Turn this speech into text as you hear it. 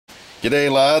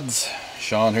G'day lads,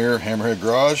 Sean here, Hammerhead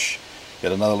Garage.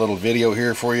 Got another little video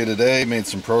here for you today. Made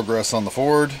some progress on the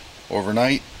Ford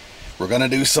overnight. We're gonna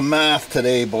do some math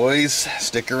today, boys.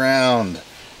 Stick around.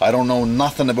 I don't know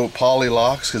nothing about poly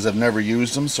locks because I've never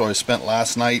used them, so I spent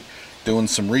last night doing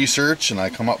some research and I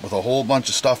come up with a whole bunch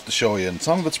of stuff to show you, and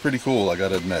some of it's pretty cool, I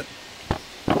gotta admit.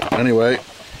 Anyway,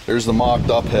 there's the mocked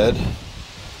up head,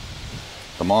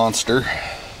 the monster.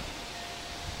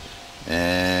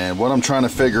 And what I'm trying to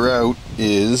figure out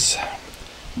is,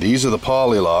 these are the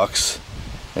poly locks,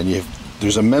 and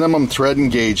there's a minimum thread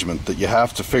engagement that you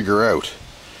have to figure out.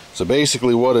 So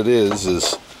basically what it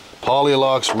is poly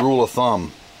locks rule of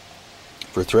thumb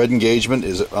for thread engagement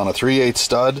is on a 3/8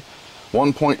 stud,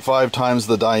 1.5 times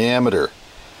the diameter.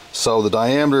 So the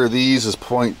diameter of these is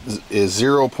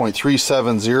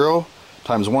 0.370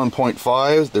 times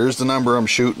 1.5. There's the number I'm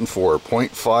shooting for,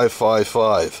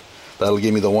 0.555. That'll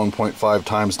give me the 1.5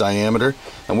 times diameter.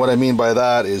 And what I mean by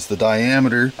that is the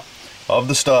diameter of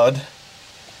the stud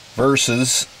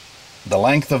versus the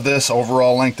length of this,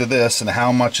 overall length of this, and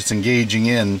how much it's engaging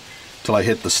in till I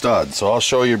hit the stud. So I'll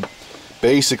show you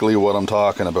basically what I'm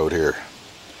talking about here.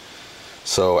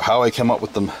 So how I came up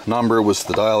with the number was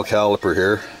the dial caliper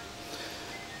here.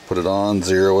 Put it on,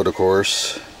 zero it of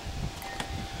course.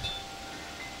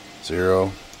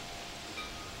 Zero.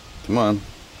 Come on.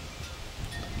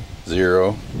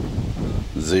 0,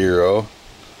 0.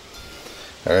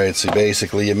 Alright, so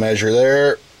basically you measure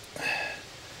there.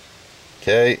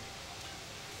 Okay.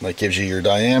 That gives you your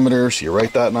diameter, so you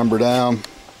write that number down.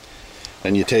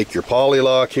 Then you take your poly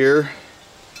lock here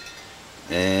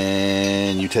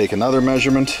and you take another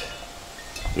measurement,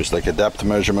 just like a depth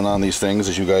measurement on these things,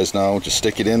 as you guys know. Just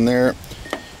stick it in there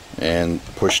and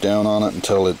push down on it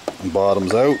until it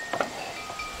bottoms out,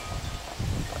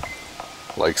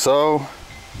 like so.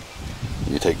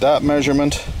 You take that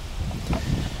measurement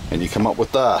and you come up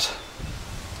with that.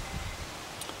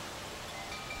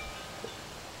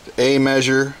 A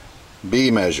measure, B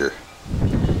measure.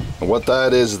 And what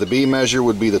that is, the B measure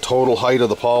would be the total height of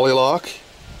the poly lock,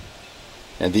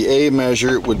 and the A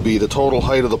measure would be the total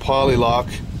height of the poly lock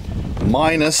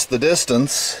minus the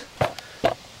distance.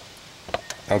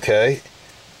 Okay,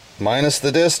 minus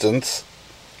the distance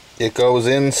it goes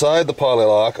inside the poly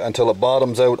lock until it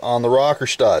bottoms out on the rocker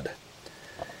stud.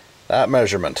 That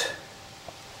measurement.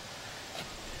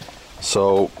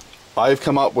 So I've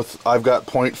come up with, I've got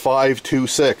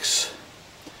 0.526.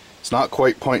 It's not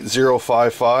quite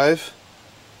 0.055,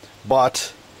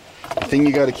 but the thing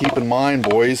you got to keep in mind,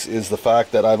 boys, is the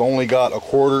fact that I've only got a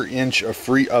 1/4 inch of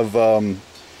I've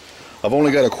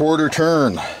only got a 1/4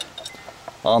 turn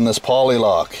on this poly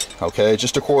lock. Okay,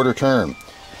 just a 1/4 turn.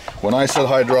 When I set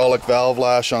hydraulic valve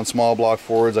lash on small block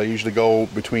Fords, I usually go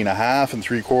between 1/2 and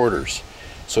 3/4.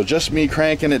 So just me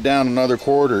cranking it down another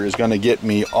 1/4 is going to get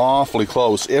me awfully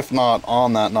close, if not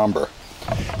on that number.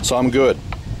 So I'm good.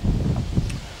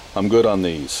 I'm good on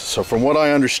these. So from what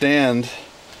I understand,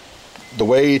 the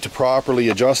way to properly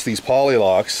adjust these poly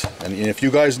locks, and if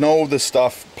you guys know this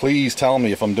stuff, please tell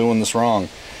me if I'm doing this wrong.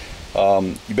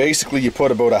 You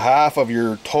put about 1/2 of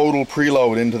your total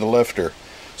preload into the lifter.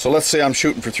 So let's say I'm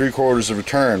shooting for 3/4 of a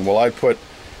turn. Well, I put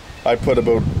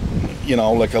about, you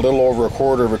know, like a little over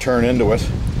 1/4 of a turn into it.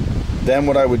 Then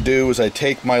what I would do is I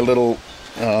take my little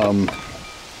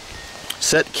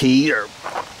set key, or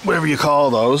whatever you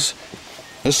call those.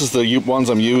 This is the ones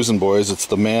I'm using, boys. It's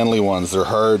the Manly ones. They're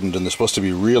hardened and they're supposed to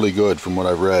be really good from what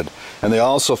I've read. And they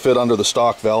also fit under the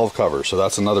stock valve cover, so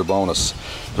that's another bonus.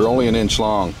 They're only 1 inch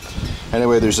long.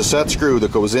 Anyway, there's a set screw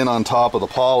that goes in on top of the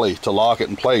poly to lock it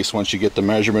in place once you get the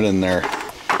measurement in there.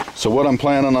 So what I'm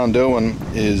planning on doing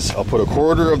is I'll put a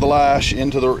 1/4 of the lash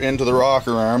into the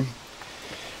rocker arm.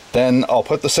 Then I'll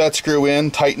put the set screw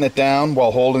in, tighten it down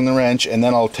while holding the wrench, and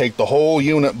then I'll take the whole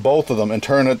unit, both of them, and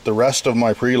turn it the rest of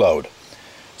my preload.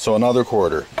 So another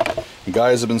 1/4. You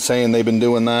guys have been saying they've been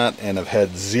doing that and have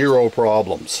had zero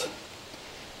problems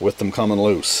with them coming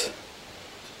loose.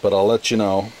 But I'll let you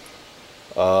know.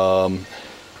 I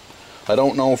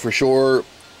don't know for sure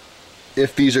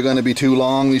if these are going to be too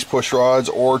long, these push rods,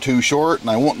 or too short, and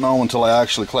I won't know until I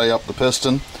actually clay up the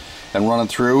piston and run it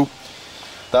through.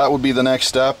 That would be the next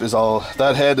step.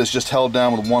 That head is just held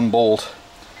down with 1 bolt.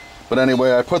 But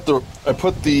anyway, I put the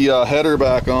header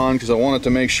back on because I wanted to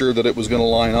make sure that it was going to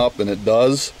line up, and it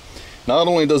does. Not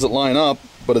only does it line up,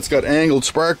 but it's got angled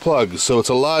spark plugs, so it's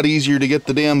a lot easier to get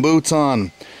the damn boots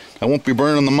on. I won't be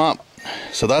burning them up,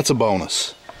 so that's a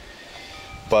bonus.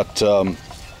 But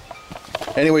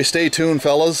anyway, stay tuned,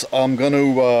 fellas. I'm going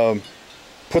to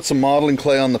put some modeling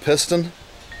clay on the piston,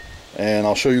 and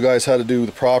I'll show you guys how to do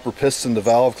the proper piston to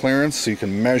valve clearance so you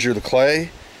can measure the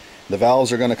clay. the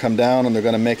valves are going to come down and they're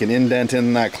going to make an indent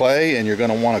in that clay, and you're going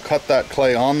to want to cut that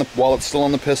clay on the, while it's still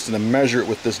on the piston, and measure it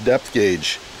with this depth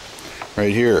gauge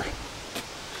right here.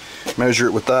 Measure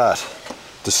it with that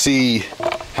to see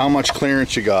how much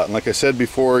clearance you got. And like I said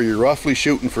before, you're roughly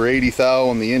shooting for 80 thou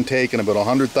on the intake and about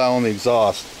 100 thou on the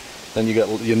exhaust. Then you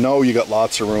got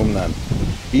lots of room then.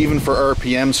 Even for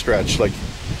RPM stretch, like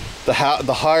the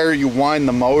higher you wind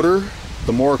the motor,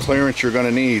 the more clearance you're going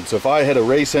to need. So if I had a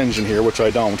race engine here, which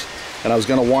I don't, and I was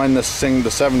going to wind this thing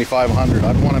to 7,500,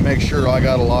 I'd want to make sure I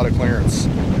got a lot of clearance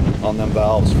on them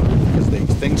valves because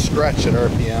things stretch at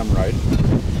RPM, right?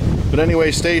 But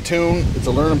anyway, stay tuned. It's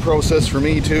a learning process for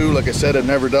me too. Like I said, I've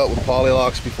never dealt with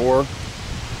polylocks before.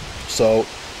 So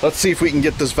let's see if we can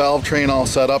get this valve train all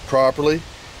set up properly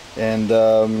and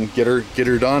get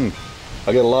her done.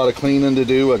 I got a lot of cleaning to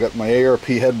do. I got my ARP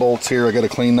head bolts here. I got to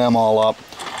clean them all up.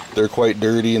 They're quite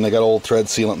dirty and they got old thread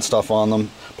sealant and stuff on them.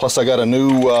 Plus I got a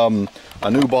new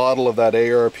bottle of that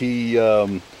ARP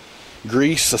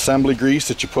grease, assembly grease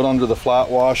that you put under the flat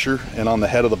washer and on the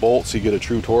head of the bolt so you get a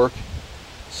true torque.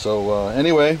 So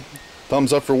anyway,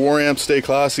 thumbs up for War Amp. Stay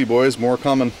classy, boys. More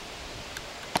coming.